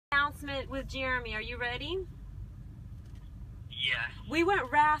announcement with Jeremy. Are you ready? Yeah. We went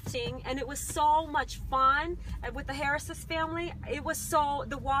rafting and it was so much fun with the Harris's family. It was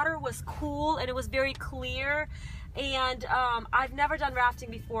the water was cool and it was very clear. And I've never done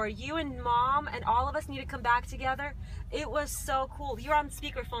rafting before. You and Mom and all of us need to come back together. It was so cool. You're on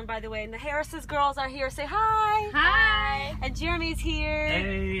speakerphone, by the way, and the Harris's girls are here. Say hi. Hi. And Jeremy's here.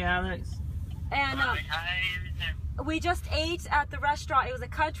 Hey, Alex. And we just ate at the restaurant. It was a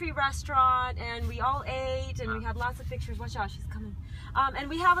country restaurant, and we all ate, and we had lots of pictures. Watch out, she's coming. And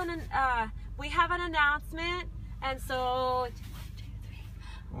we have an announcement, and so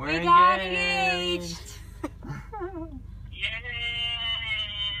we got engaged. Yeah.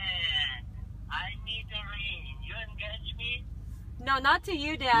 I need a ring. You engage me? No, not to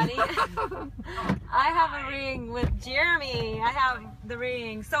you, Daddy. I have a ring with Jeremy. I have the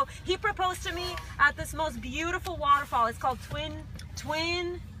ring. So he proposed to me at this most beautiful waterfall. It's called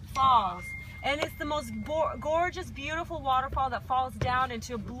Twin Falls. And it's the most gorgeous, beautiful waterfall that falls down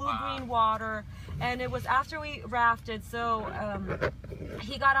into blue-green water. And it was after we rafted, so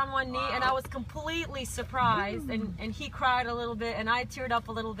he got on one knee, and I was completely surprised. And he cried a little bit, and I teared up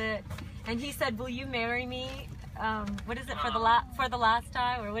a little bit. And he said, "Will you marry me?" What is it, for the last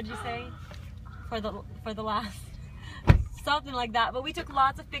time, or what did you say? For the last, something like that. But we took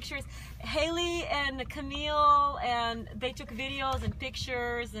lots of pictures. Haley and Camille, and they took videos and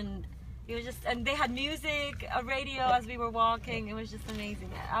pictures, and it was just, and they had music, a radio as we were walking. It was just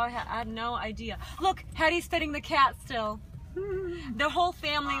amazing. I had no idea. Look, Hattie's petting the cat still. The whole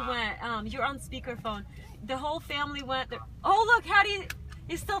family went. You're on speakerphone. The whole family went there. Oh, look, Hattie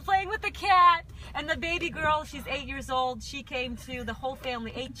is still playing with the cat. And the baby girl, she's 8 years old. She came too. The whole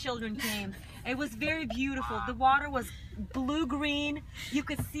family, 8 children came. It was very beautiful. The water was blue-green. You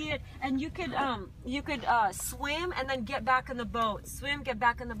could see it, and you could swim and then get back in the boat. Swim, get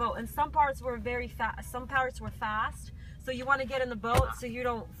back in the boat. And some parts were very fast. Some parts were fast. So you want to get in the boat so you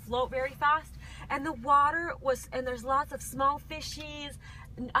don't float very fast. And the water was, and there's lots of small fishies.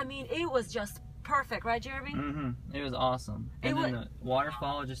 I mean, it was just perfect, right, Jeremy? Mm-hmm. It was awesome. And then the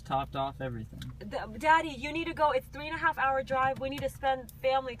waterfall just topped off everything. Daddy, you need to go. It's 3.5-hour drive. We need to spend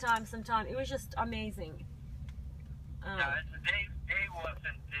family time sometime. It was just amazing. Yeah, they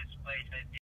wasn't this place.